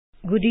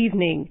Good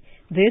evening.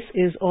 This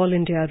is All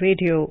India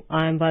Radio.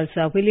 I am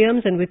Valsa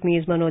Williams and with me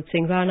is Manoj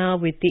Singh Rana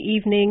with the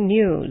evening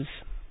news.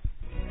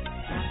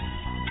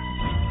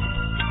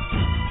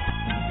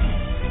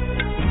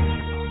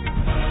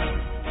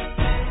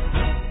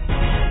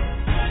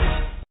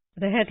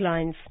 The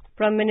headlines.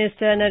 Prime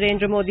Minister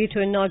Narendra Modi to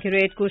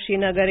inaugurate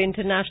Kushinagar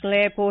International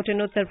Airport in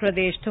Uttar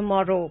Pradesh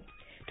tomorrow,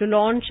 to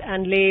launch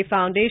and lay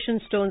foundation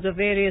stones of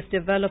various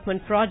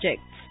development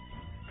projects.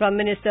 Prime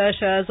Minister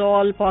assures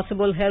all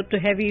possible help to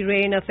heavy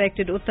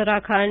rain-affected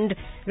Uttarakhand,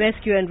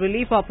 rescue and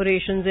relief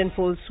operations in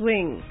full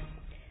swing.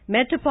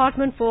 Met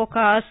Department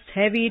forecasts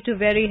heavy to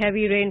very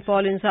heavy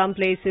rainfall in some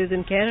places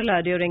in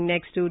Kerala during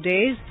next 2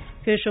 days.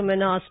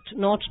 Fishermen asked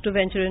not to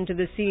venture into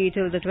the sea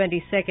till the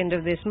 22nd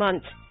of this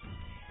month.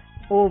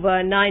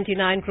 Over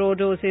 99 crore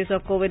doses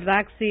of COVID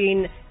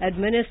vaccine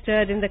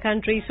administered in the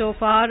country so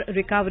far.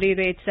 Recovery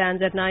rate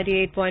stands at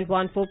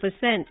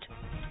 98.14%.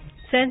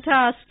 Centre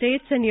asks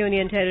states and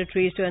union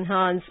territories to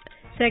enhance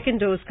second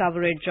dose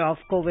coverage of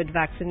COVID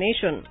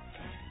vaccination.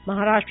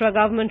 Maharashtra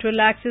government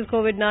relaxes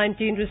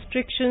COVID-19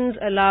 restrictions,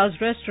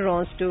 allows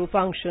restaurants to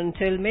function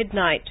till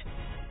midnight.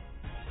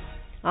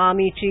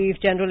 Army Chief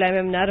General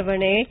M.M.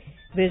 Naravane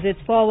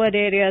visits forward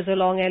areas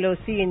along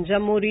LOC in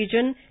Jammu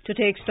region to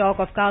take stock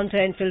of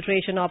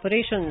counter-infiltration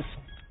operations.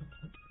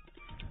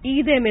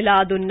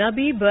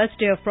 Eid-e-Miladun-Nabi,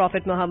 birthday of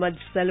Prophet Muhammad,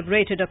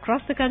 celebrated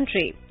across the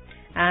country.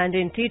 And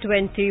in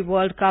T20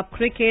 World Cup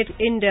cricket,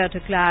 India to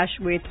clash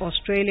with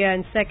Australia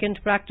in second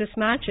practice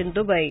match in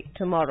Dubai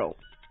tomorrow.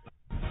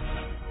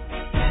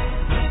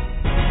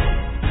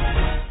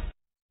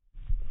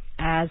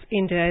 As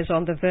India is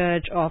on the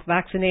verge of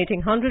vaccinating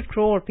 100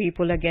 crore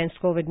people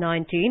against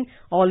COVID-19,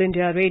 All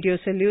India Radio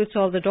salutes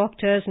all the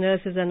doctors,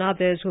 nurses and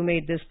others who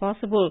made this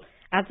possible.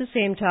 At the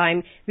same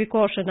time, we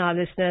caution our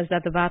listeners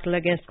that the battle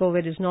against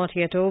COVID is not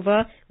yet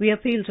over. We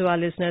appeal to our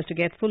listeners to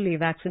get fully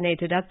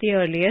vaccinated at the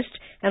earliest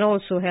and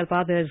also help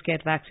others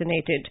get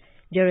vaccinated.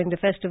 During the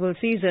festival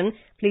season,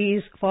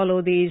 please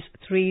follow these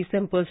 3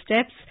 simple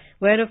steps.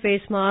 Wear a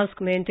face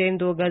mask, maintain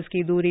 2 gaz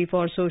ki duri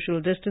for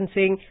social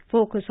distancing,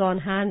 focus on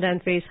hand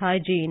and face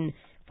hygiene.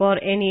 For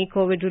any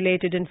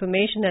COVID-related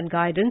information and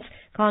guidance,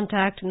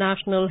 contact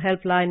national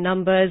helpline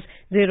numbers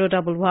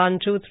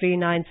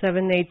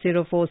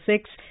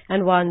 011-2397-8046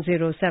 and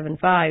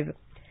 1075.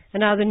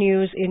 And now the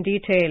news in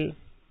detail.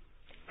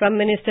 Prime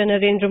Minister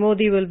Narendra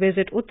Modi will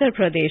visit Uttar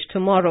Pradesh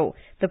tomorrow.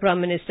 The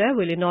Prime Minister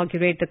will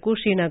inaugurate the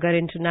Kushinagar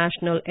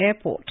International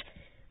Airport.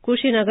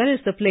 Kushinagar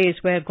is the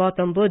place where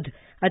Gautam Buddha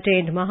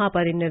attained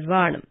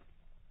Mahaparinirvana.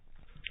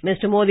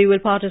 Mr. Modi will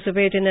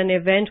participate in an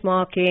event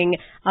marking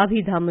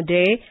Abhidhamma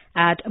Day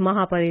at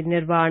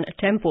Mahaparinirvana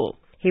Temple.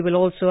 He will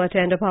also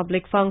attend a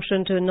public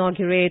function to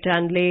inaugurate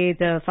and lay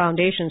the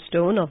foundation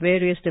stone of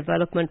various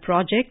development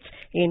projects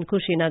in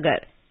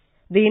Kushinagar.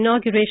 The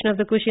inauguration of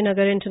the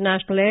Kushinagar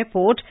International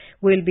Airport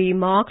will be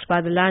marked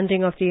by the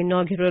landing of the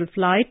inaugural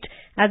flight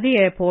at the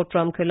airport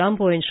from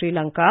Colombo in Sri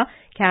Lanka,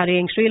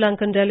 carrying Sri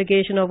Lankan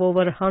delegation of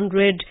over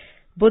 100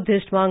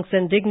 Buddhist monks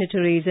and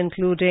dignitaries,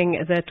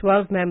 including the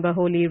 12-member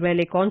Holy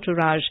Relic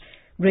Entourage,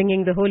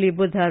 bringing the Holy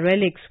Buddha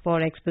relics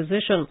for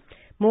exposition.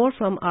 More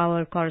from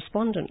our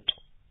correspondent.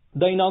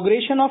 The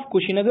inauguration of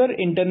Kushinagar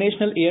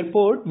International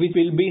Airport, which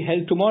will be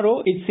held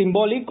tomorrow, is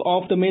symbolic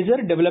of the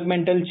major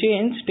developmental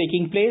change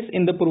taking place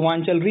in the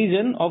Purvanchal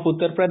region of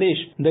Uttar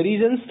Pradesh. The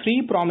region's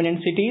 3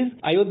 prominent cities,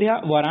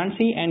 Ayodhya,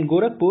 Varanasi and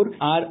Gorakhpur,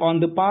 are on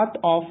the path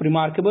of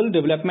remarkable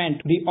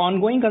development. The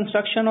ongoing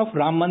construction of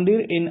Ram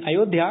Mandir in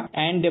Ayodhya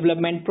and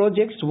development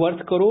projects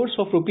worth crores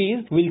of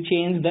rupees will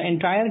change the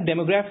entire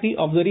demography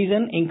of the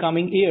region in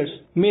coming years.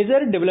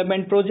 Major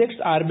development projects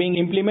are being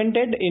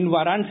implemented in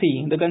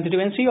Varanasi, the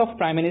constituency of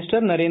Prime Minister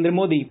Narendra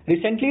Modi.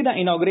 Recently, the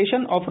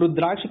inauguration of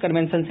Rudraksh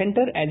Convention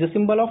Center as a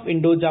symbol of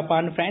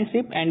Indo-Japan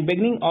friendship and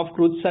beginning of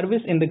cruise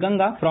service in the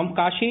Ganga from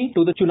Kashi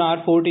to the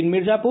Chunar Fort in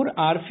Mirzapur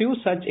are few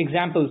such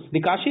examples.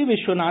 The Kashi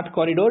Vishwanath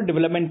Corridor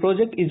development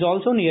project is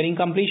also nearing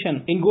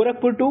completion. In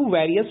Gorakhpur too,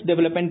 various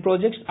development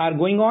projects are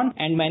going on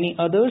and many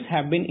others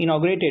have been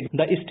inaugurated.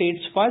 The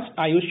state's first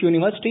Ayush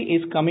University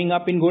is coming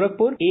up in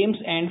Gorakhpur.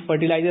 AIIMS and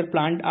fertilizer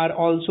plant are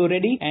also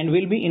ready and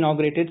will be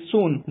inaugurated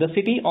soon. The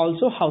city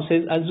also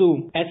houses a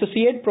zoo.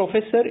 Associate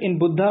Professor in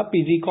Buddha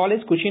PG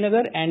College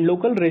Kushinagar and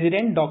local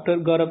resident Dr.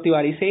 Gaurav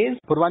Tiwari says,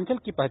 Purvanchal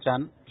की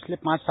पहचान पिछले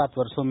 5-7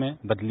 वर्षों में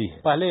बदली है।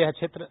 पहले यह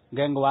क्षेत्र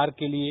गैंगवार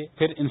के लिए,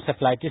 फिर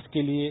इंसेफ्लाइटिस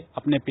के लिए,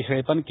 अपने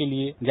पिछड़ेपन के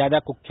लिए ज्यादा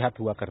कुख्यात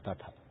हुआ करता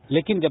था।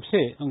 लेकिन जब से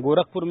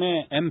गोरखपुर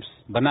में एम्स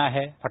बना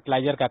है,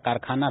 फर्टिलाइजर का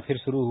कारखाना फिर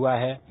शुरू हुआ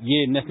है,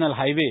 ये नेशनल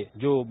हाईवे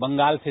जो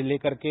बंगाल से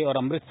लेकर के और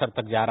अमृतसर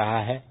तक जा रहा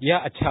है, यह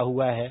अच्छा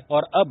हुआ है।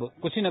 और अब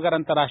कुशीनगर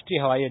अंतर्राष्ट्रीय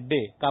हवाई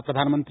अड्डे का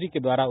प्रधानमंत्री के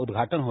द्वारा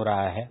उद्घाटन हो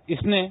रहा है।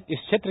 इसने इस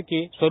क्षेत्र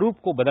के स्वरूप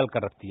को बदल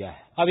कर रख दिया है।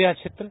 अब यह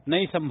क्षेत्र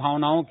नई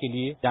संभावनाओं के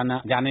लिए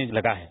जाने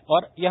लगा है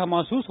और यह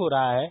महसूस हो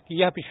रहा है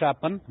कि यह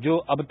पिछड़ापन जो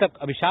अब तक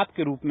अभिशाप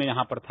के रूप में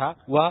यहाँ पर था,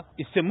 वह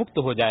इससे मुक्त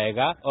हो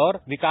जाएगा और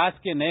विकास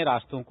के नए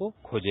रास्तों को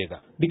खोजेगा।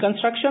 The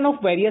construction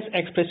of various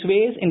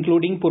expressways,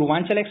 including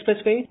Purvanchal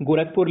Expressway,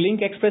 Gorakhpur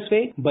Link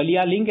Expressway,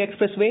 Balia Link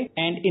Expressway,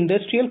 and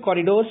industrial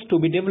corridors to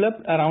be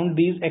developed around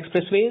these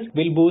expressways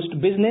will boost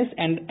business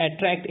and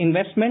attract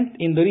investment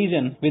in the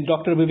region. With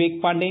Dr.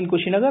 Vivek Pandey in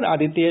Kushinagar,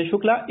 Aditya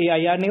Shukla,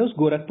 AIR News,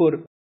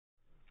 Gorakhpur.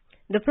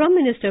 The Prime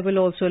Minister will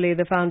also lay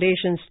the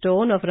foundation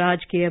stone of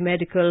Rajkiya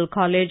Medical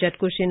College at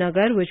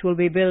Kushinagar, which will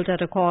be built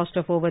at a cost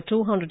of over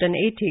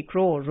 280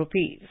 crore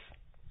rupees.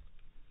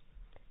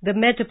 The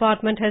Met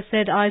Department has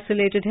said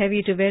isolated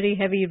heavy to very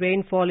heavy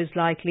rainfall is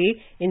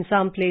likely in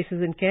some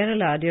places in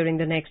Kerala during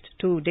the next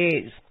 2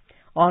 days.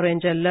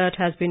 Orange alert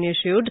has been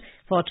issued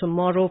for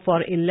tomorrow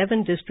for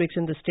 11 districts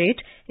in the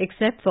state,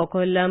 except for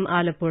Kollam,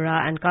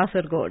 Alappuzha and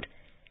Kasaragod.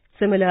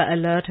 Similar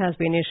alert has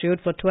been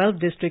issued for 12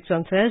 districts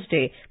on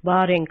Thursday,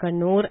 barring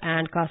Kannur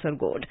and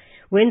Kasaragod.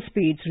 Wind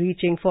speeds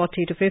reaching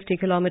 40 to 50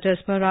 kilometers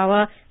per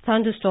hour,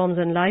 thunderstorms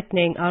and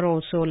lightning are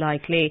also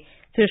likely.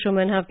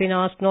 Fishermen have been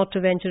asked not to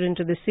venture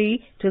into the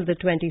sea till the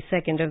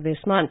 22nd of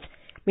this month.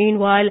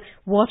 Meanwhile,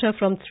 water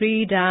from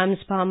 3 dams,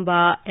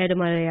 Pamba,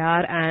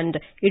 Edamalayar and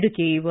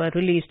Idukki, were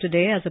released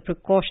today as a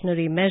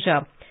precautionary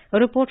measure. A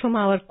report from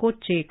our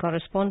Kochi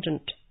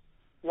correspondent.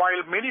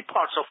 While many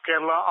parts of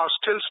Kerala are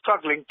still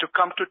struggling to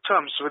come to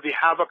terms with the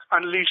havoc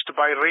unleashed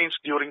by rains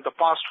during the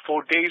past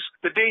 4 days,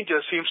 the danger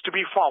seems to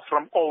be far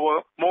from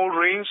over. More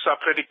rains are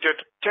predicted.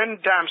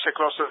 10 dams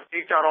across the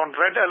state are on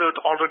red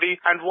alert already,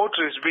 and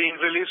water is being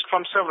released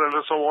from several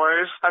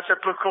reservoirs as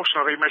a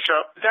precautionary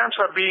measure. Dams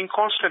are being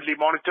constantly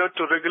monitored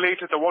to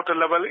regulate the water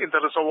level in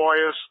the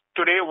reservoirs.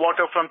 Today,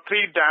 water from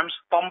 3 dams,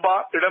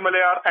 Pamba,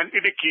 Idamalayar and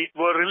Idukki,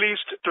 were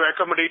released to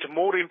accommodate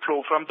more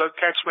inflow from the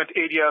catchment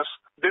areas.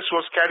 This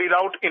was carried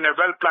out in a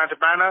well-planned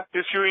manner,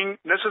 issuing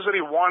necessary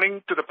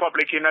warning to the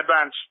public in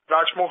advance.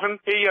 Raj Mohan,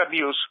 AIR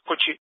News,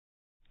 Kochi.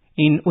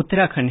 In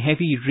Uttarakhand,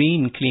 heavy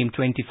rain claimed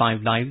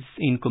 25 lives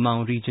in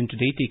Kumaon region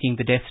today, taking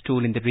the death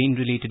toll in the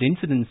rain-related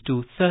incidents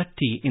to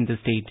 30 in the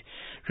state.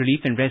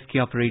 Relief and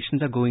rescue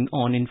operations are going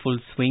on in full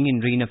swing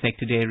in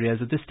rain-affected areas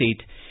of the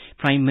state.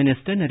 Prime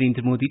Minister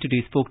Narendra Modi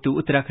today spoke to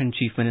Uttarakhand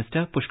Chief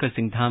Minister Pushkar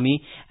Singh Dhami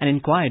and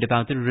inquired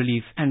about the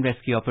relief and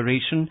rescue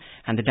operation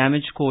and the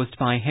damage caused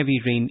by heavy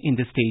rain in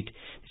the state.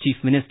 The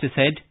Chief Minister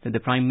said that the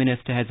Prime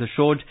Minister has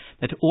assured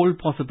that all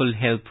possible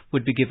help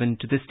would be given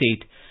to the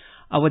state.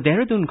 Our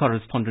Dehradun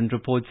correspondent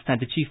reports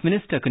that the Chief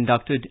Minister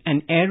conducted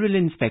an aerial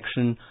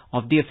inspection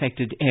of the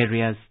affected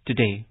areas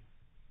today.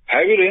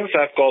 Heavy rains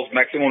have caused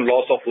maximum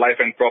loss of life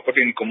and property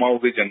in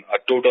Kumaon region.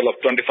 A total of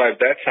 25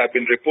 deaths have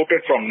been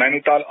reported from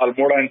Nainital,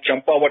 Almora and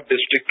Champawat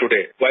district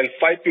today, while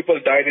 5 people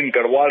died in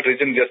Garhwal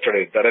region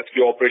yesterday. The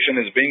rescue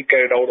operation is being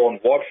carried out on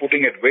war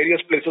footing at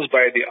various places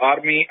by the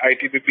Army,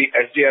 ITBP,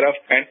 SDRF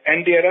and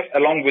NDRF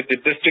along with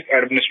the district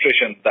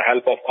administration. The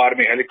help of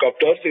Army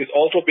helicopters is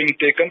also being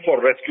taken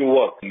for rescue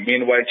work.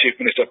 Meanwhile, Chief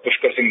Minister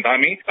Pushkar Singh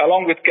Dhami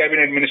along with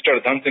Cabinet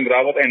Minister Dhan Singh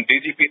Rawat and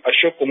DGP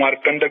Ashok Kumar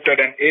conducted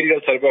an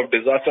aerial survey of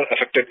disaster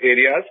affected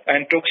areas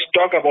and took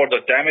stock about the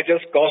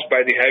damages caused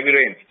by the heavy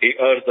rains. He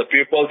urged the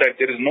people that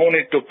there is no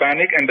need to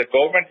panic and the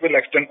government will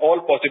extend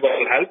all possible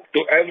help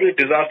to every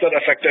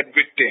disaster-affected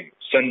victim.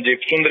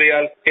 Sanjeev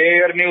Sundariyal,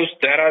 AIR News,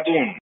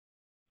 Dehradun.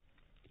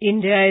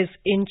 India is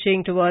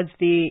inching towards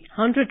the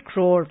 100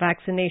 crore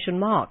vaccination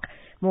mark.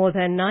 More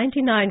than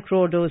 99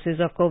 crore doses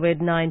of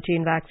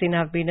COVID-19 vaccine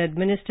have been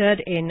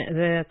administered in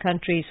the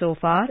country so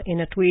far.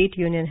 In a tweet,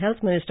 Union Health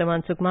Minister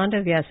Mansukh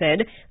Mandavia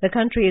said the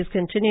country is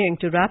continuing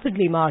to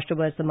rapidly march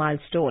towards the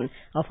milestone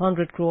of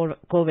 100 crore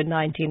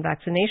COVID-19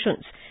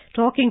 vaccinations.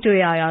 Talking to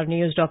AIR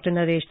News, Dr.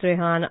 Naresh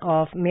Trehan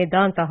of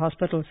Medanta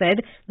Hospital said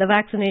the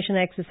vaccination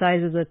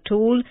exercise is a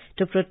tool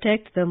to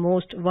protect the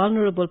most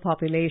vulnerable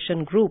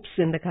population groups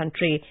in the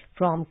country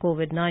from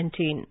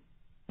COVID-19.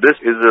 This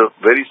is a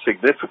very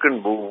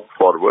significant move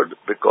forward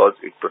because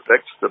it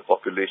protects the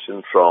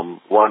population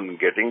from, one,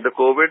 getting the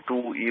COVID,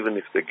 two,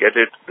 even if they get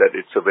it, that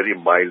it's a very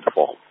mild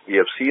form. We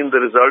have seen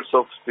the results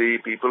of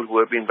the people who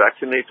have been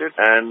vaccinated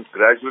and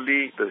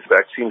gradually the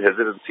vaccine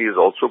hesitancy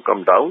has also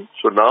come down.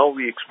 So now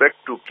we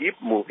expect to keep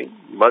moving.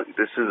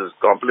 This is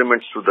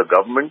compliments to the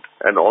government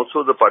and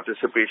also the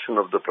participation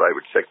of the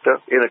private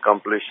sector in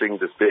accomplishing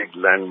this big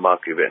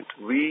landmark event.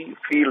 We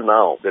feel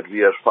now that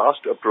we are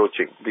fast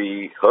approaching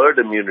the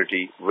herd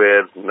immunity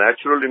where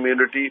natural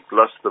immunity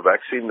plus the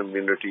vaccine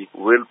immunity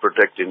will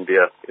protect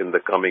India in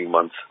the coming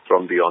months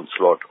from the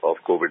onslaught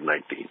of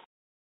COVID-19.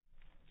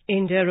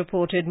 India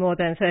reported more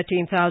than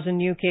 13,000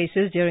 new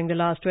cases during the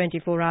last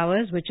 24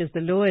 hours, which is the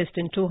lowest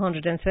in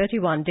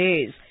 231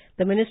 days.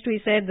 The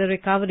ministry said the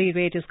recovery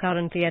rate is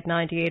currently at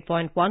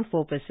 98.14%,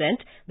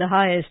 the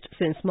highest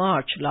since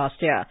March last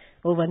year.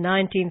 Over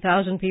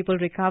 19,000 people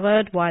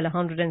recovered, while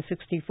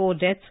 164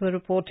 deaths were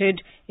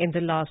reported in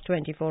the last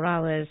 24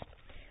 hours.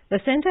 The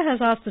centre has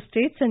asked the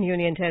states and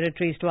union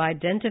territories to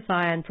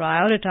identify and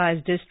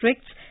prioritize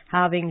districts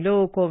having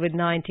low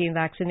COVID-19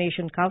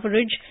 vaccination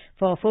coverage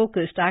for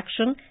focused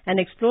action and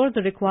explore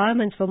the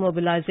requirements for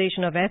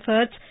mobilization of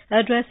efforts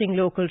addressing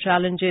local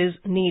challenges,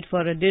 need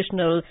for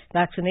additional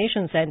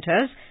vaccination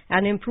centers,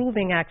 and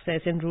improving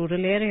access in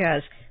rural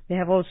areas. They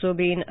have also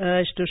been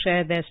urged to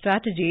share their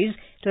strategies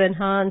to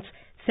enhance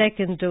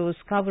second dose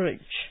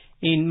coverage.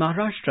 In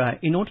Maharashtra,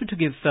 in order to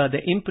give further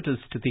impetus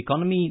to the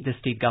economy, the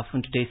state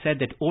government today said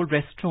that all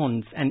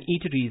restaurants and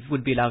eateries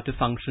would be allowed to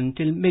function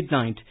till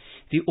midnight.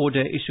 The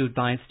order issued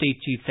by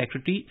State Chief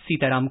Secretary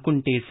Sitaram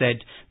Kunte said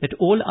that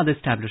all other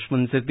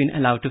establishments have been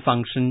allowed to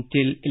function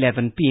till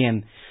 11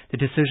 p.m. The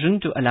decision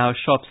to allow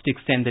shops to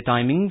extend the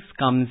timings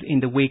comes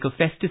in the wake of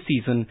festive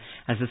season,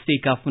 as the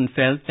state government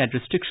felt that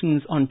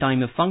restrictions on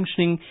time of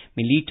functioning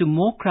may lead to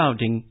more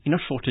crowding in a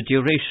shorter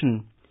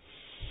duration.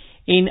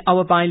 In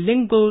our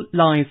bilingual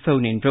live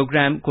phone-in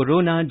program,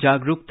 Corona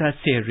Jagrukta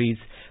series,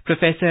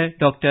 Professor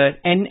Dr.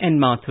 N.N.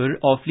 Mathur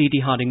of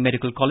Lady Hardinge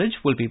Medical College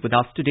will be with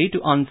us today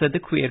to answer the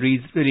queries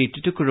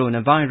related to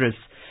coronavirus.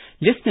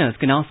 Listeners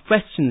can ask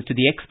questions to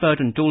the expert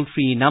on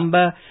toll-free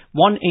number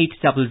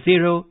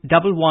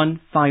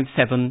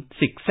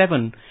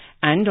 1800-115767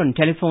 and on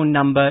telephone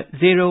number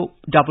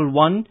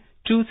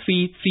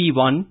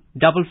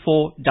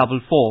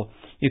 011-2331-4444.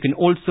 You can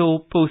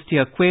also post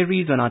your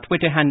queries on our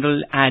Twitter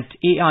handle at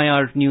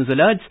AIR News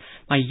Alerts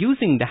by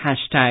using the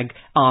hashtag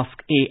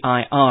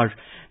AskAIR.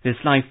 This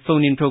live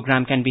phone-in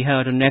program can be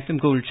heard on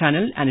FM Gold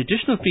channel and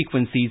additional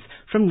frequencies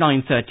from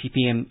 9:30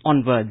 p.m.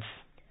 onwards.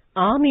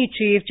 Army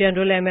Chief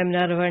General M.M.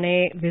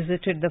 Naravane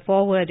visited the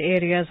forward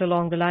areas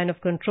along the line of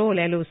control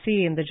LOC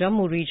in the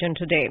Jammu region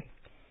today.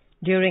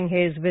 During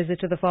his visit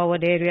to the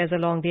forward areas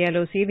along the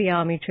LOC, the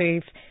Army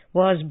Chief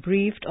was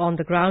briefed on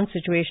the ground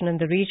situation in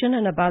the region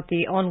and about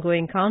the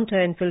ongoing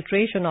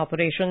counter-infiltration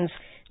operations.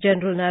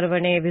 General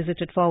Naravane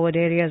visited forward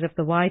areas of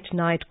the White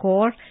Knight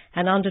Corps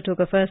and undertook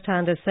a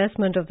first-hand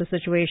assessment of the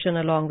situation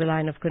along the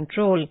line of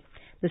control.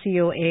 The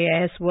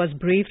COAS was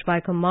briefed by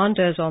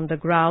commanders on the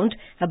ground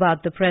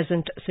about the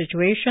present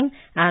situation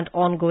and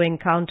ongoing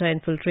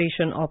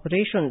counter-infiltration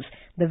operations.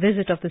 The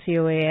visit of the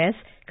COAS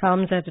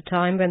comes at a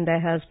time when there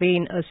has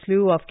been a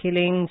slew of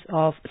killings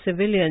of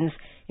civilians,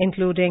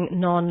 including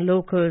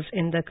non-locals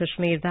in the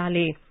Kashmir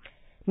Valley.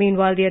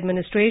 Meanwhile, the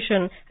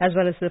administration, as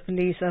well as the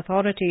police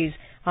authorities,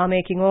 are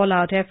making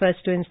all-out efforts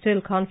to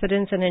instill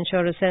confidence and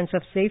ensure a sense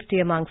of safety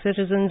among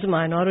citizens,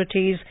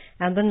 minorities,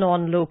 and the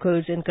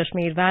non-locals in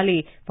Kashmir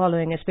Valley,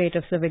 following a spate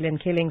of civilian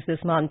killings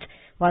this month.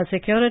 While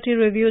security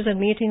reviews and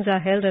meetings are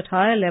held at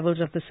higher levels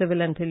of the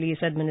civil and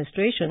police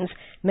administrations,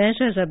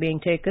 measures are being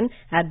taken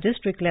at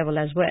district level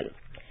as well.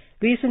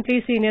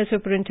 Recently, Senior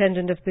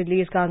Superintendent of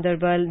Police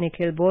Ganderbal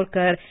Nikhil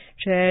Borkar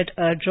chaired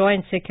a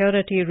joint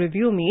security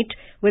review meet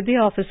with the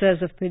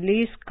officers of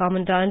police,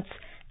 commandants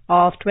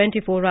of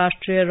 24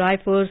 Rashtriya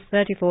Rifles,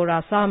 34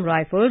 Assam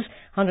Rifles,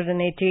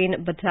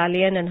 118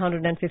 Battalion and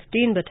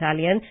 115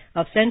 Battalion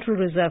of Central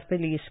Reserve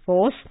Police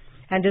Force,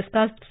 and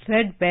discussed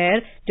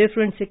threadbare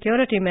different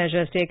security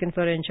measures taken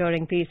for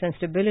ensuring peace and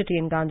stability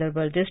in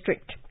Ganderbal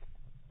district.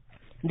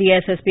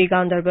 The SSP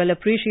Ganderbal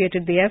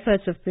appreciated the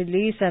efforts of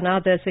police and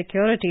other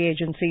security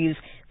agencies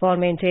for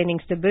maintaining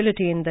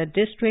stability in the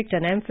district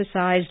and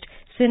emphasized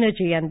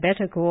synergy and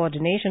better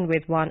coordination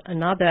with one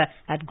another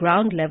at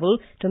ground level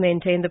to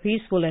maintain the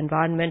peaceful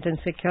environment and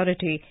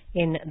security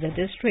in the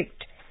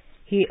district.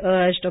 He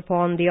urged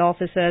upon the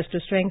officers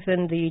to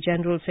strengthen the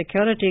general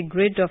security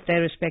grid of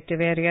their respective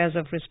areas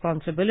of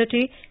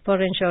responsibility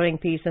for ensuring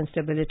peace and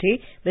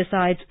stability,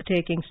 besides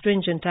taking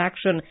stringent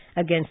action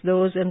against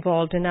those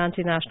involved in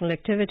anti-national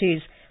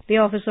activities. The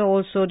officer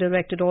also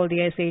directed all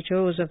the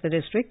SHOs of the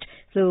district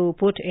to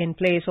put in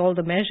place all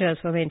the measures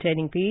for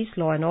maintaining peace,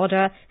 law and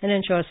order, and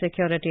ensure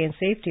security and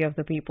safety of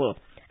the people.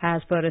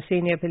 As per a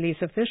senior police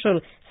official,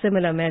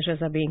 similar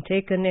measures are being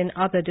taken in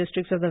other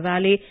districts of the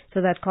valley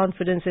so that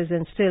confidence is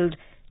instilled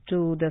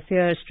to the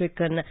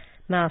fear-stricken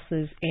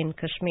masses in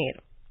Kashmir.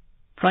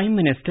 Prime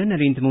Minister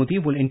Narendra Modi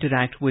will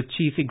interact with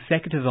chief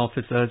executive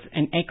officers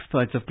and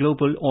experts of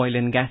global oil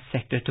and gas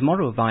sector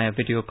tomorrow via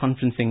video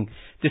conferencing.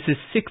 This is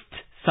sixth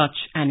such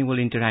annual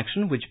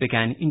interaction, which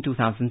began in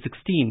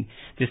 2016.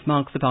 This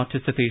marks the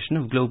participation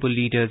of global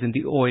leaders in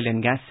the oil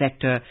and gas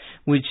sector,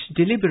 which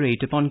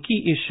deliberate upon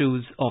key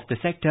issues of the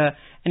sector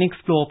and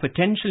explore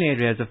potential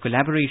areas of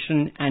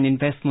collaboration and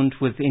investment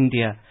with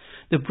India.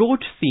 The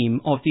broad theme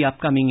of the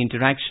upcoming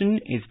interaction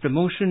is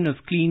promotion of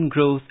clean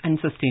growth and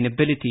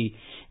sustainability.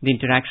 The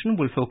interaction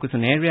will focus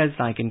on areas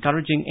like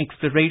encouraging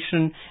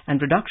exploration and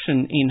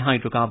production in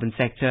hydrocarbon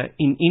sector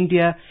in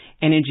India,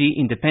 energy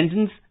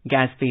independence,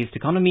 gas-based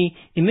economy,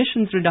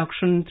 emissions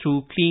reduction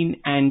through clean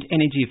and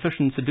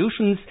energy-efficient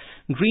solutions,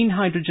 green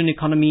hydrogen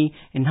economy,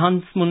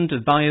 enhancement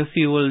of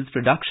biofuels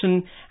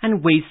production,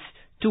 and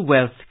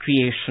waste-to-wealth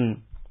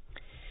creation.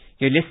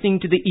 You're listening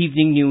to the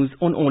evening news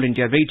on All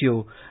India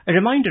Radio. A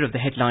reminder of the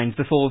headlines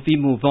before we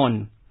move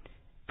on.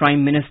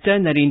 Prime Minister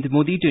Narendra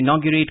Modi to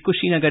inaugurate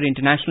Kushinagar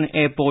International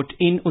Airport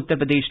in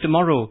Uttar Pradesh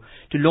tomorrow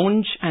to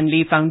launch and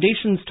lay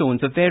foundation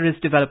stones of various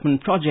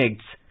development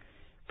projects.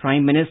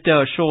 Prime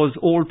Minister assures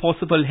all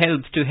possible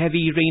help to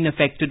heavy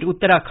rain-affected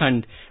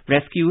Uttarakhand.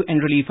 Rescue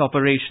and relief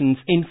operations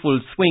in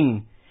full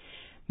swing.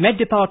 Met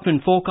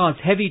Department forecasts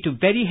heavy to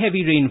very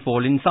heavy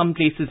rainfall in some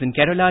places in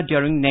Kerala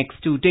during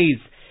next 2 days.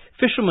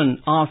 Fishermen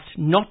asked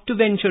not to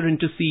venture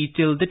into sea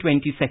till the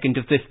 22nd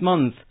of this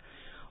month.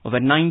 Over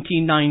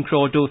 99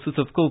 crore doses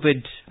of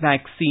COVID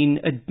vaccine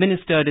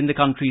administered in the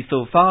country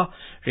so far.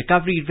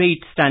 Recovery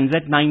rate stands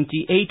at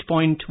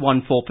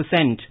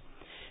 98.14%.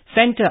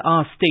 Centre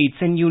asks states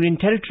and union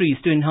territories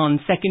to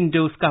enhance second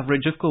dose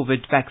coverage of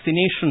COVID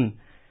vaccination.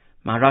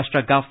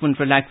 Maharashtra government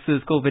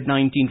relaxes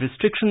COVID-19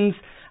 restrictions,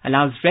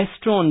 allows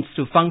restaurants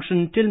to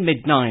function till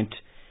midnight.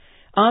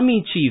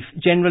 Army Chief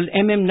General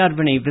M.M.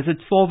 Narvane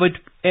visits forward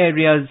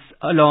areas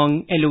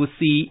along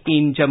LOC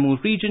in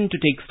Jammu region to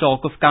take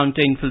stock of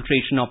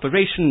counter-infiltration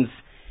operations.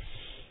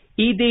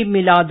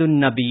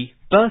 Eid-e-Miladun-Nabi,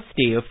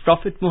 birthday of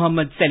Prophet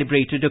Muhammad,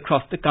 celebrated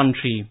across the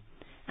country.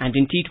 And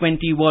in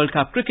T20 World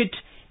Cup cricket,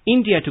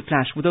 India to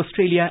clash with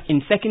Australia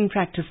in second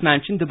practice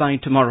match in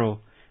Dubai tomorrow.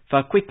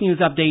 For quick news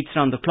updates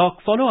round the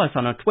clock, follow us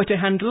on our Twitter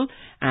handle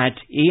at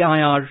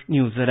AIR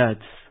News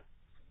Alerts.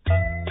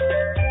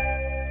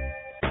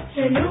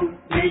 चलो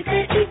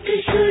मिलकर एक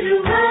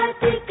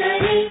शुरुआत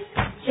करें,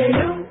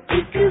 चलो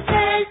एक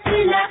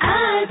फैसला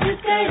आज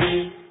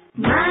करें,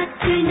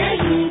 मास्क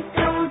नहीं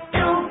तो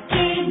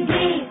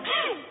टोकेंगे,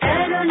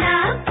 कोरोना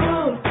को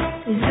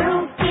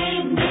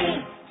रोकेंगे,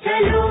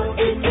 चलो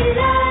एक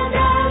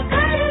इरादा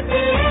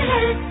करते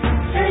हैं,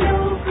 चलो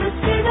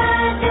कुछ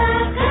वादा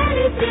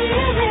करते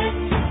हैं,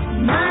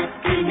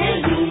 मास्क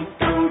नहीं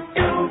तो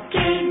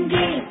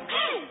टोकेंगे,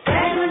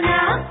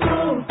 कोरोना को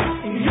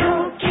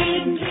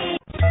रोकेंगे.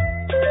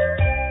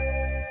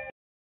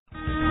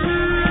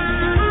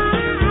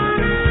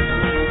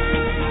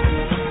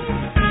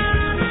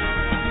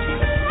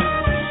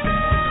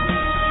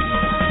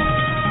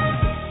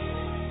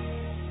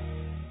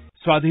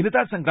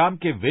 स्वाधीनता संग्राम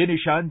के वे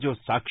निशान जो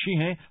साक्षी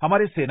हैं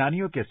हमारे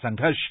सेनानियों के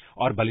संघर्ष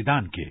और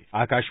बलिदान के।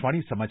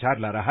 आकाशवाणी समाचार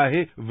ला रहा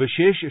है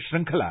विशेष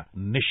श्रृंखला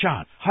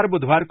निशान। हर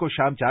बुधवार को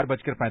शाम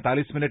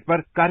 4:45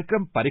 पर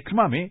कार्यक्रम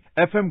परिक्रमा में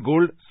FM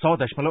गोल्ड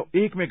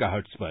 100.1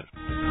 मेगाहर्ट्ज पर।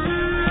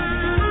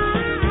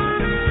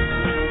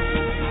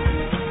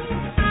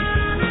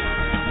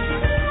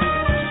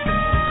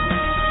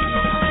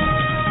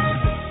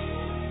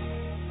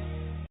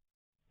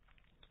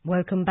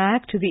 Welcome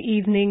back to the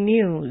evening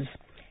news.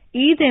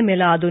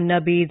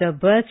 Eid-e-Miladun-Nabi, the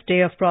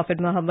birthday of Prophet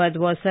Muhammad,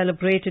 was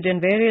celebrated in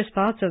various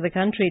parts of the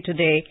country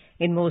today.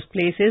 In most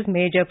places,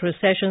 major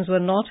processions were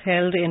not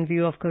held in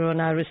view of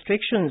corona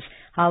restrictions.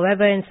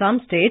 However, in some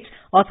states,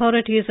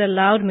 authorities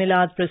allowed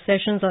Milad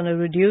processions on a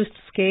reduced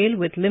scale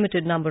with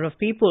limited number of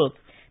people.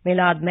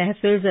 Milad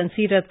Mehfils and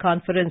Seerat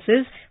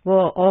conferences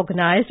were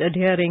organized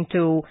adhering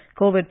to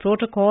COVID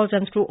protocols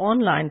and through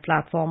online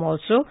platform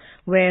also,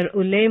 where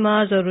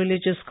ulemas or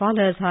religious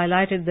scholars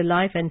highlighted the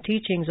life and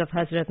teachings of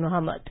Hazrat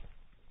Muhammad.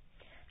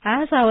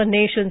 As our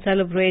nation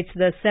celebrates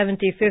the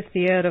 75th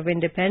year of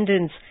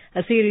independence,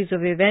 a series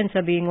of events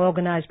are being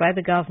organized by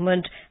the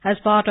government as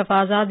part of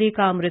Azadi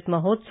Ka Amrit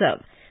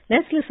Mahotsav.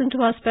 Let's listen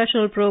to our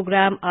special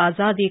program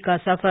Azadi Ka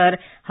Safar,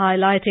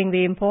 highlighting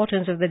the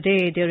importance of the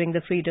day during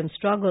the freedom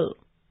struggle.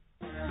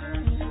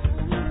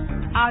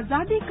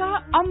 आजादी का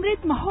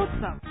Amrit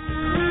Mahotsav.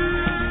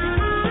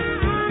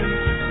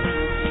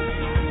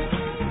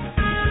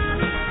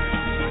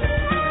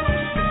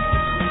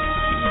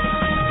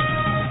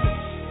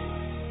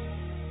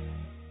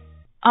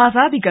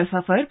 Azadi Ka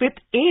Safar with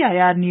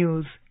AIR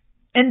News.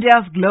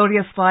 India's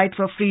glorious fight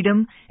for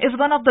freedom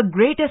is one of the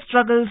greatest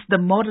struggles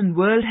the modern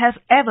world has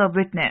ever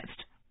witnessed.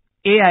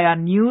 AIR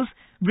News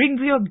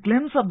brings you a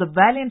glimpse of the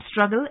valiant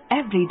struggle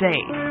every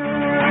day.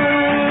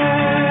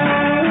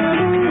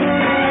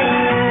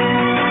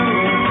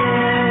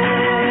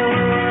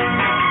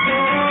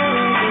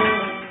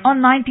 On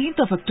 19th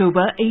of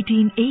October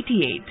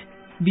 1888,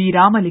 V.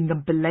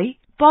 Ramalingam Pillai,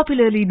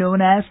 popularly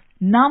known as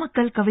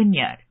Namakkal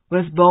Kavinyar,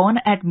 was born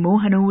at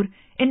Mohanur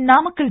in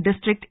Namakkal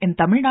district in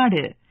Tamil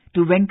Nadu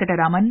to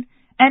Venkataraman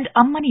and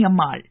Ammani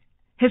Ammal.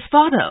 His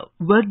father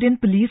worked in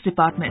police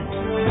department.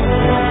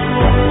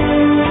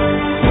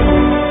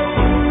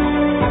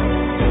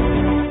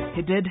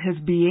 He did his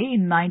BA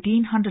in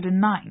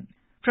 1909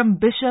 from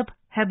Bishop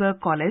Heber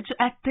College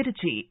at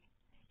Tiruchi.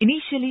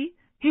 Initially,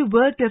 he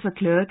worked as a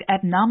clerk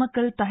at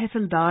Namakkal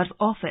Tahsildar's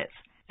office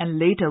and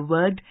later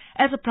worked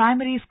as a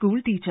primary school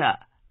teacher.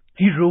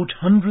 He wrote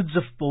hundreds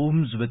of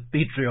poems with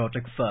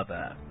patriotic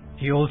fervour.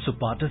 He also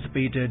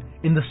participated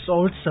in the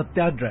Salt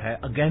Satyagraha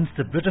against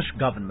the British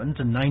government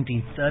in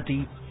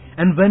 1930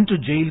 and went to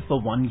jail for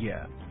 1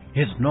 year.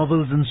 His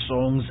novels and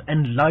songs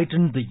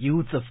enlightened the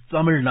youth of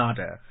Tamil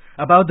Nadu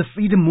about the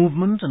freedom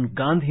movement and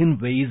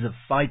Gandhian ways of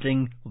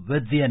fighting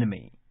with the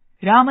enemy.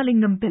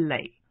 Ramalingam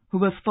Pillai, who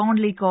was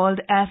fondly called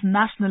as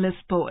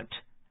nationalist poet,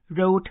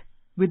 wrote,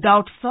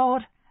 "Without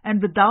sword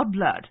and without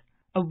blood,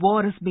 a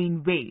war is being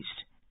waged.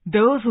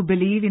 Those who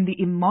believe in the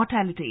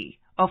immortality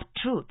of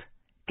truth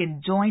can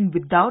join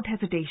without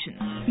hesitation.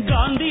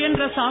 Gandhi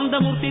என்ற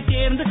சாந்தமூர்த்தி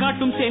தேர்ந்து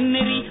காட்டும்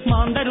செந்நெறி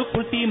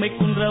மாந்தருக்குள் தீமை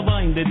குன்ற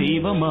வாய்ந்த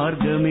தெய்வ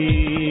மார்க்கமே.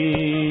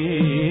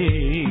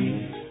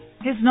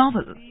 His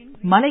novel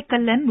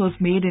Malaikallan was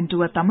made into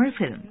a Tamil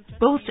film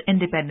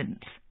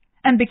post-independence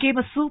and became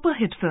a super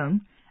hit film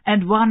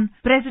and won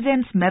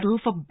President's Medal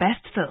for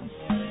Best Film.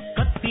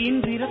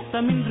 கத்தியின்றி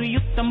ரத்தமின்றி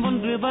யுத்தம்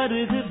ஒன்று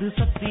வருகிறது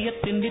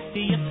சத்தியத்தின்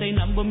நித்தியத்தை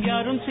நம்பும்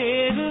யாரும்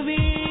சேருவே.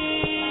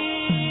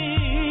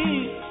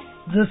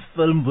 This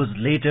film was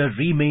later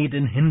remade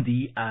in Hindi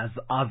as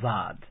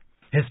Azad.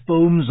 His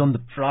poems on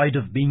the pride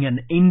of being an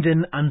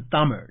Indian and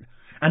Tamil,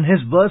 and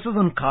his verses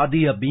on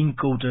Khadi are being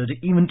quoted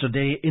even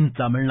today in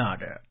Tamil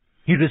Nadu.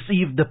 He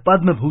received the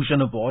Padma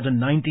Bhushan Award in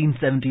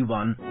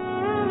 1971.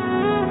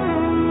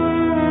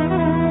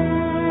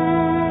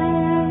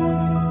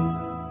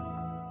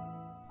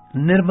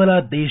 Nirmala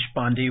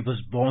Deshpande was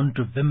born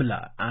to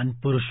Vimala and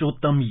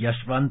Purushottam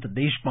Yashwant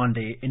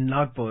Deshpande in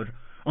Nagpur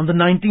on the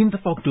 19th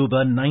of October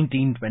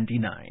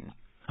 1929.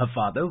 Her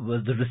father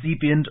was the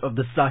recipient of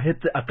the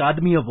Sahitya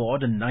Akademi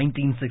Award in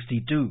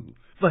 1962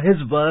 for his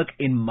work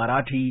in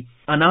Marathi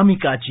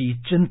Anamikachi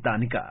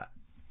Chintanika.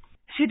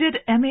 She did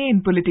MA in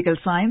Political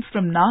Science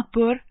from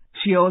Nagpur.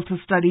 She also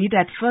studied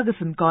at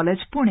Fergusson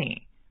College, Pune.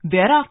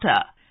 Thereafter,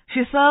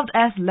 she served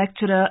as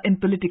lecturer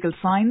in Political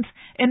Science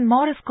in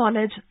Morris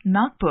College,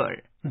 Nagpur.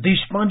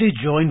 Deshpande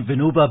joined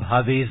Vinoba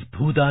Bhave's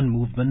Bhudan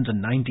movement in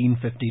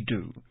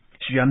 1952.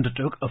 She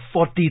undertook a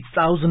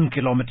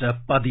 40,000-kilometer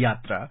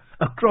Padyatra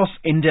across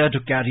India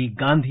to carry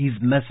Gandhi's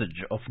message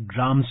of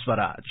Gram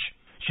Swaraj.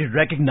 She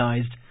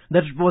recognized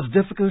that it was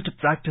difficult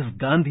to practice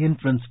Gandhian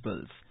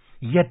principles,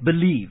 yet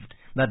believed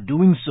that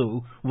doing so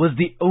was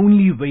the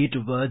only way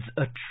towards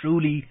a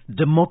truly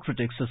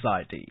democratic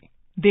society.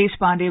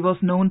 Deshpande was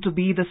known to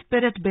be the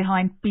spirit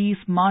behind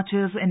peace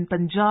marches in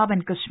Punjab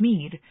and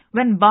Kashmir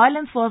when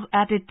violence was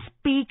at its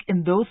peak in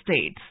those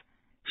states.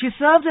 She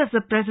served as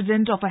the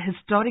president of a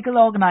historical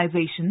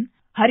organization,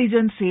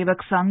 Harijan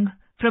Sevak Sangh,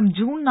 from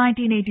June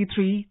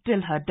 1983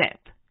 till her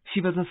death.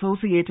 She was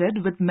associated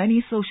with many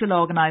social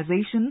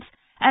organizations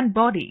and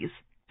bodies.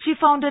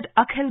 She founded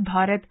Akhil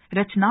Bharat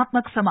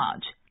Rachnatmak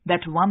Samaj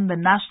that won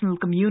the National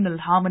Communal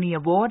Harmony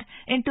Award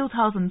in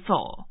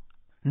 2004.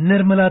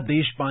 Nirmala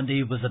Deshpande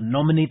was a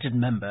nominated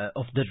member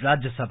of the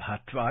Rajya Sabha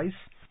twice.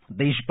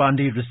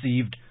 Deshpande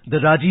received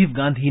the Rajiv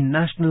Gandhi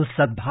National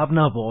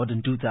Sadbhavna Award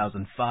in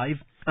 2005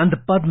 and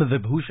the Padma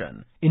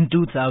Vibhushan in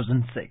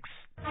 2006.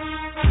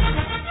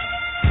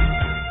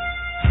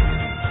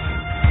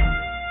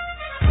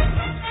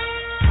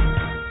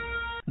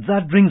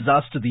 That brings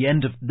us to the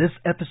end of this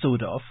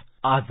episode of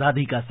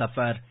Azadi Ka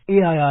Safar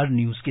AIR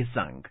News ke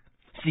Sang.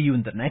 See you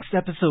in the next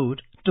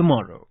episode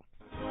tomorrow.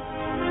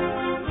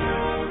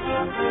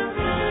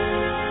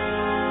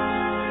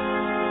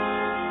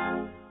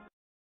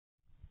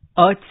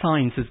 Earth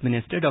Sciences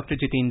Minister Dr.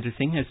 Jitendra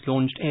Singh has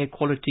launched Air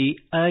Quality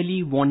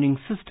Early Warning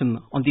System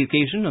on the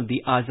occasion of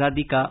the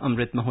Azadi Ka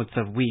Amrit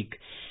Mahotsav Week.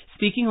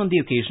 Speaking on the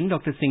occasion,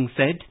 Dr. Singh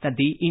said that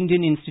the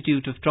Indian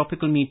Institute of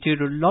Tropical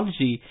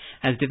Meteorology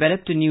has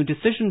developed a new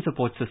decision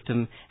support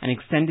system and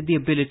extended the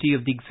ability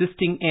of the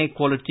existing Air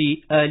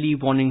Quality Early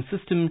Warning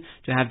System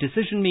to have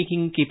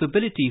decision-making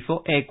capability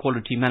for air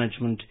quality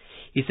management.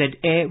 He said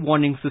air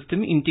warning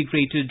system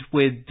integrated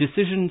with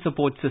decision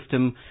support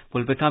system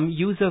will become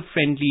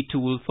user-friendly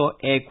tool for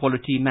air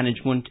quality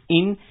management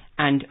in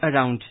and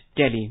around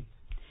Delhi.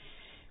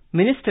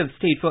 Minister of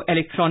State for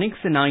Electronics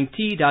and IT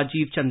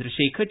Rajiv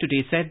Chandrasekhar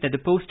today said that the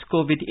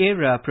post-COVID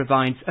era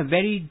provides a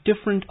very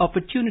different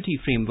opportunity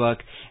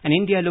framework and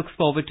India looks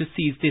forward to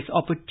seize this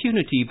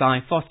opportunity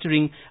by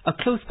fostering a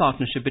close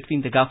partnership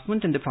between the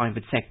government and the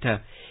private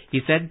sector.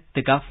 He said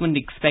the government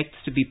expects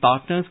to be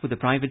partners with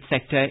the private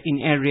sector in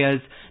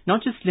areas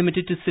not just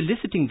limited to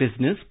soliciting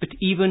business but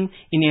even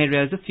in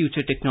areas of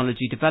future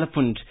technology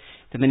development.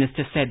 The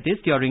minister said this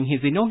during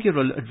his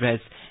inaugural address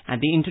at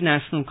the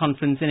International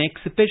Conference and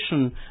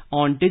Exhibition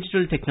on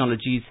Digital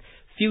Technologies,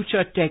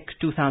 Future Tech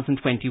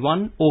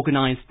 2021,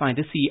 organized by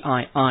the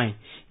CII.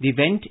 The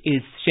event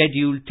is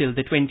scheduled till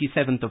the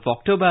 27th of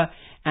October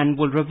and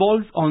will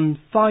revolve on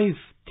 5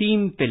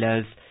 theme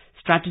pillars: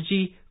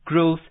 strategy,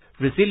 growth,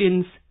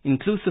 resilience,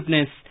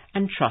 inclusiveness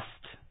and trust.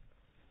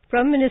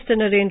 Prime Minister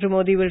Narendra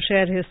Modi will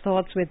share his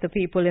thoughts with the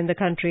people in the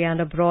country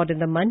and abroad in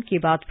the Mann Ki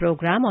Baat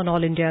program on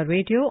All India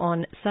Radio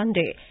on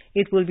Sunday.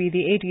 It will be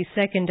the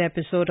 82nd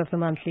episode of the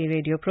monthly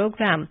radio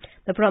program.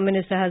 The Prime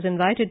Minister has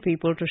invited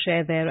people to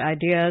share their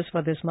ideas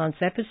for this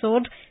month's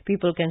episode.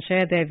 People can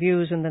share their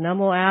views in the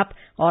Namo app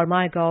or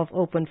MyGov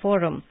Open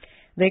Forum.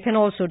 They can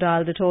also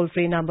dial the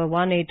toll-free number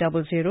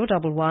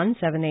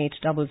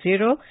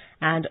 1800117800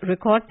 and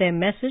record their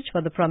message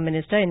for the Prime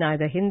Minister in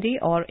either Hindi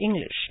or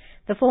English.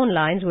 The phone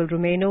lines will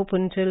remain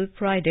open till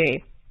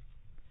Friday.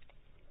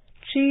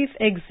 Chief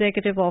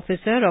Executive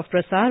Officer of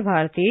Prasar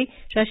Bharati,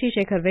 Shashi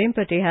Shekhar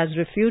Vempati, has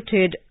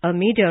refuted a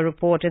media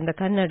report in the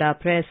Kannada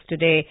press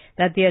today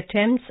that the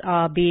attempts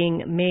are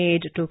being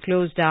made to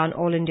close down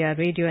All India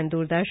Radio and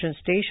Doordarshan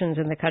stations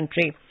in the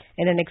country.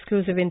 In an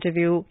exclusive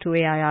interview to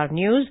AIR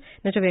News,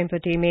 Mr.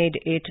 Vempati made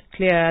it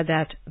clear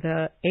that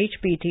the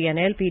HPT and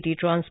LPT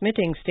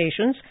transmitting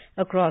stations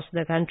across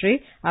the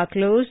country are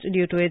closed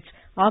due to its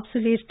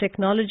obsolete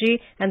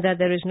technology and that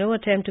there is no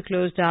attempt to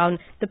close down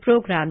the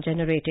program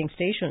generating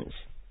stations.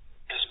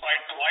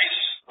 Despite twice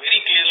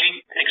very clearly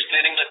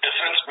explaining the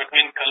difference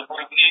between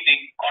Kalburgi, the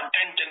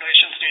content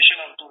generation station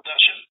of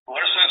Doordarshan,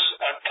 versus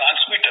a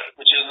transmitter,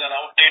 which is an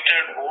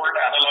outdated old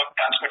analog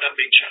transmitter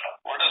being shut off.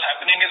 What is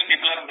happening is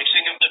people are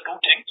mixing up the two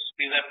things.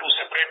 These are two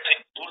separate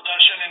things.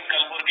 Doordarshan in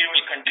Kalburgi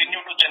will continue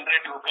to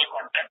generate local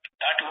content.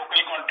 That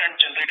local content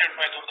generated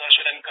by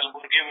Doordarshan in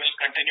Kalburgi will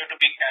continue to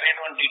be carried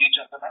on DD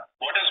Chandana.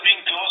 What is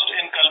being closed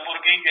in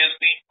Kalburgi is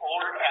the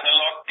old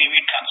analog TV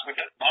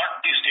transmitter,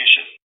 not the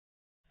station.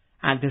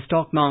 At the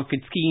stock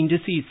markets, key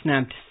indices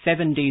snapped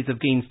 7 days of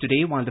gains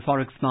today while the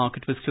forex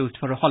market was closed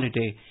for a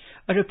holiday.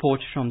 A report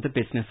from the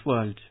Business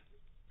World.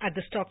 At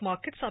the stock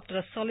markets, after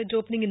a solid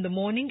opening in the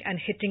morning and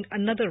hitting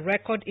another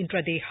record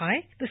intraday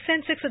high, the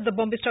Sensex at the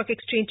Bombay Stock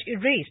Exchange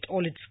erased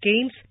all its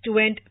gains to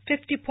end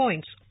 50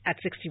 points at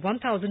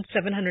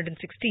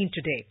 61,716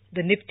 today.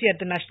 The Nifty at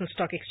the National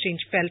Stock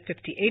Exchange fell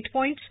 58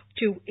 points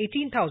to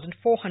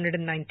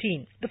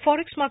 18,419. The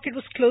forex market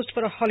was closed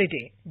for a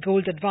holiday.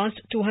 Gold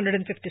advanced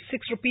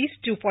 256 rupees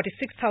to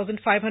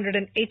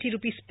 46,580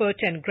 rupees per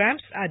 10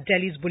 grams at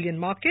Delhi's bullion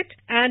market,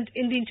 and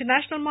in the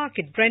international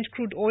market, Brent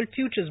crude oil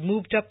futures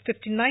moved up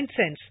 59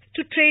 cents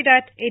to trade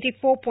at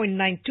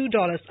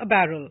 $84.92 a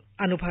barrel.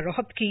 Anubha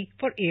Rohatgi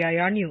for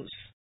AIR News.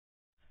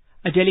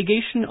 A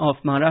delegation of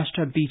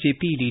Maharashtra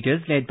BJP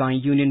leaders led by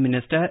Union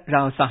Minister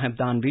Rao Sahib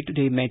Danvi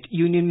today met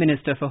Union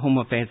Minister for Home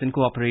Affairs and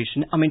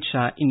Cooperation Amit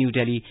Shah in New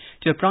Delhi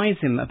to apprise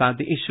him about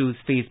the issues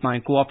faced by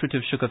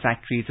cooperative sugar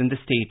factories in the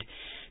state.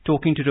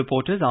 Talking to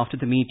reporters after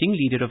the meeting,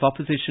 Leader of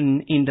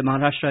Opposition in the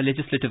Maharashtra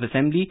Legislative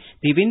Assembly,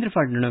 Devendra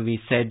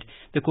Fadnavis, said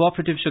the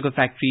cooperative sugar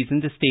factories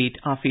in the state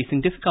are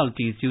facing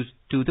difficulties due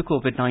to the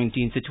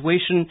COVID-19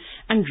 situation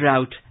and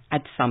drought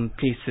at some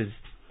places.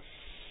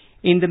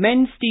 In the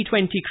Men's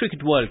T20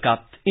 Cricket World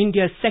Cup,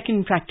 India's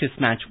second practice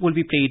match will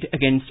be played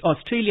against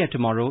Australia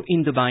tomorrow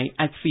in Dubai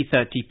at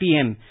 3:30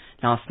 p.m.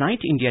 Last night,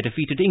 India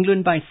defeated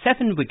England by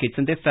 7 wickets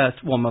in their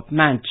first warm-up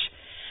match.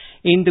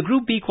 In the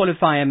Group B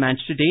qualifier match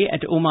today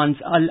at Oman's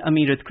Al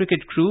Amirat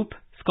Cricket Group,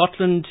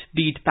 Scotland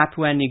beat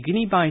Papua New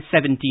Guinea by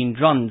 17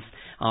 runs.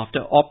 After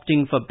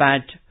opting for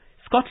bat,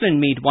 Scotland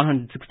made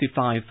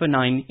 165 for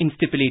 9 in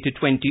stipulated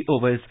 20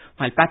 overs,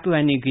 while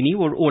Papua New Guinea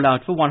were all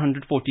out for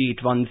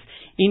 148 runs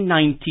in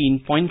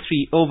 19.3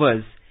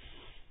 overs.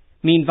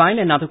 Meanwhile,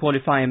 another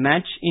qualifier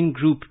match in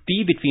Group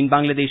B between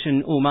Bangladesh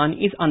and Oman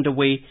is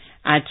underway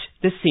at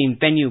the same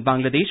venue.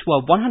 Bangladesh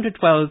were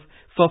 112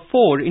 for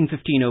 4 in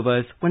 15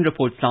 overs when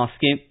reports last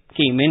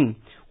came in.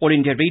 All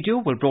India Radio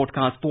will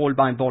broadcast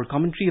ball-by-ball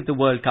commentary of the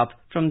World Cup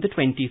from the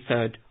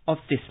 23rd of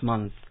this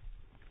month.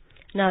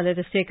 Now let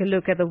us take a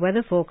look at the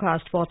weather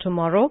forecast for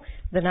tomorrow.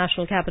 The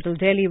national capital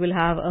Delhi will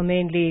have a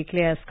mainly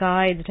clear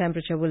sky. The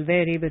temperature will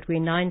vary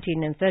between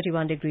 19 and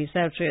 31 degrees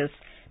Celsius.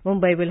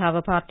 Mumbai will have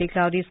a partly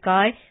cloudy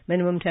sky.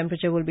 Minimum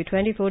temperature will be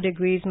 24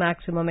 degrees,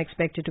 maximum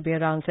expected to be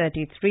around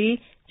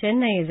 33.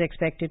 Chennai is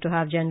expected to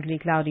have generally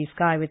cloudy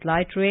sky with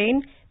light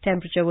rain.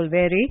 Temperature will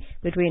vary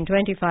between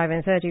 25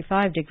 and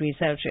 35 degrees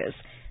Celsius.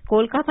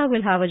 Kolkata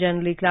will have a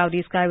generally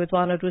cloudy sky with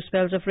 1 or 2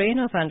 spells of rain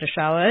or thunder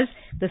showers.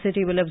 The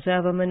city will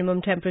observe a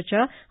minimum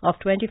temperature of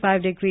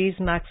 25 degrees,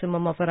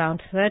 maximum of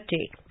around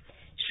 30.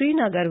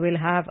 Srinagar will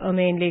have a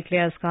mainly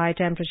clear sky.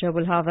 Temperature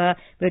will hover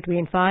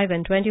between 5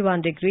 and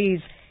 21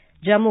 degrees.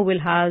 Jammu will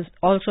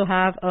also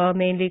have a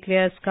mainly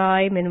clear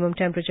sky. Minimum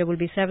temperature will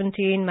be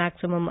 17,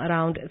 maximum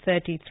around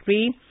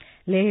 33.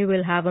 Leh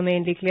will have a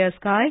mainly clear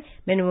sky.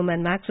 Minimum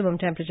and maximum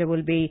temperature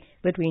will be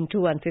between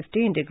 2 and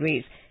 15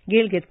 degrees.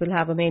 Gilgit will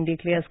have a mainly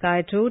clear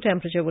sky too.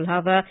 Temperature will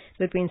hover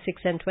between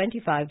 6 and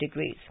 25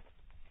 degrees.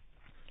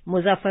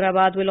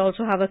 Muzaffarabad will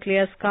also have a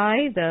clear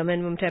sky. The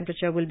minimum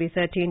temperature will be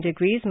 13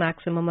 degrees,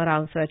 maximum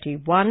around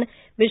 31.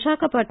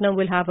 Visakhapatnam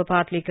will have a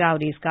partly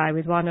cloudy sky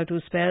with 1 or 2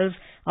 spells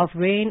of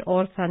rain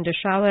or thunder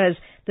showers.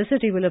 The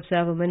city will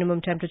observe a minimum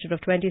temperature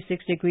of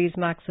 26 degrees,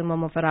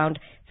 maximum of around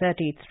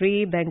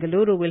 33.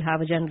 Bengaluru will have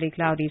a generally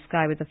cloudy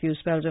sky with a few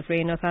spells of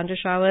rain or thunder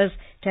showers.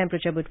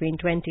 Temperature between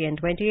 20 and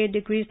 28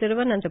 degrees.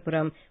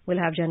 Thiruvananthapuram will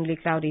have generally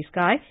cloudy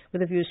sky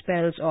with a few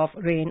spells of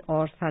rain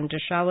or thunder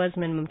showers.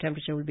 Minimum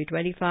temperature will be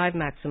 25,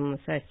 maximum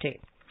 30.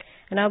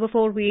 And now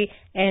before we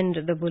end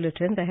the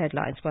bulletin, the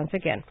headlines once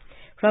again.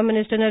 Prime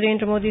Minister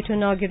Narendra Modi to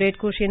inaugurate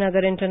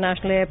Kushinagar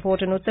International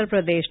Airport in Uttar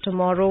Pradesh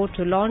tomorrow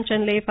to launch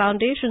and lay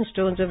foundation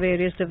stones of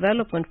various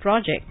development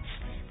projects.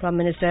 Prime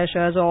Minister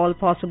assures all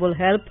possible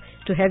help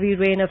to heavy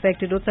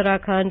rain-affected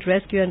Uttarakhand.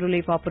 Rescue and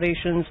relief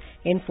operations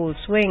in full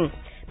swing.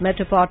 Met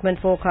Department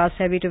forecasts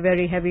heavy to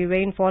very heavy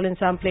rainfall in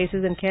some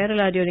places in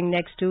Kerala during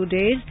next 2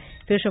 days.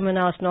 Fishermen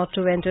asked not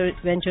to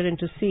venture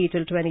into sea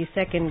till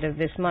 22nd of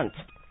this month.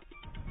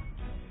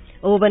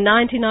 Over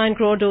 99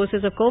 crore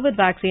doses of COVID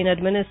vaccine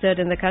administered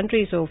in the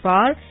country so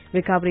far.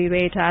 Recovery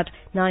rate at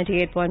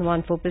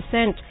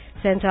 98.14%.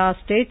 Sent our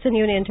states and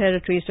union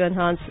territories to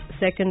enhance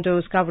second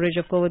dose coverage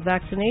of COVID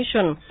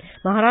vaccination.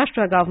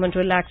 Maharashtra government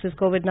relaxes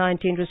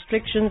COVID-19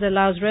 restrictions,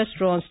 allows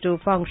restaurants to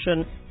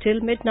function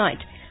till midnight.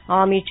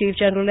 Army Chief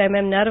General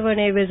M.M.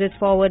 Naravane visits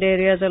forward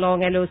areas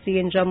along LOC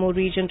in Jammu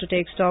region to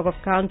take stock of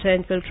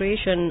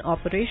counter-infiltration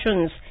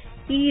operations.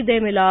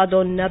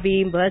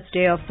 Eid-e-Milad-un-Nabi,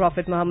 birthday of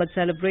Prophet Muhammad,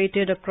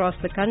 celebrated across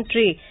the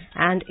country.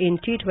 And in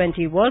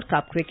T20 World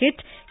Cup cricket,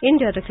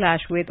 India to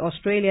clash with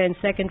Australia in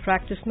second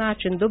practice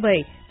match in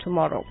Dubai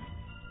tomorrow.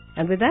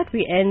 And with that,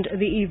 we end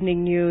the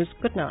evening news.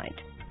 Good night.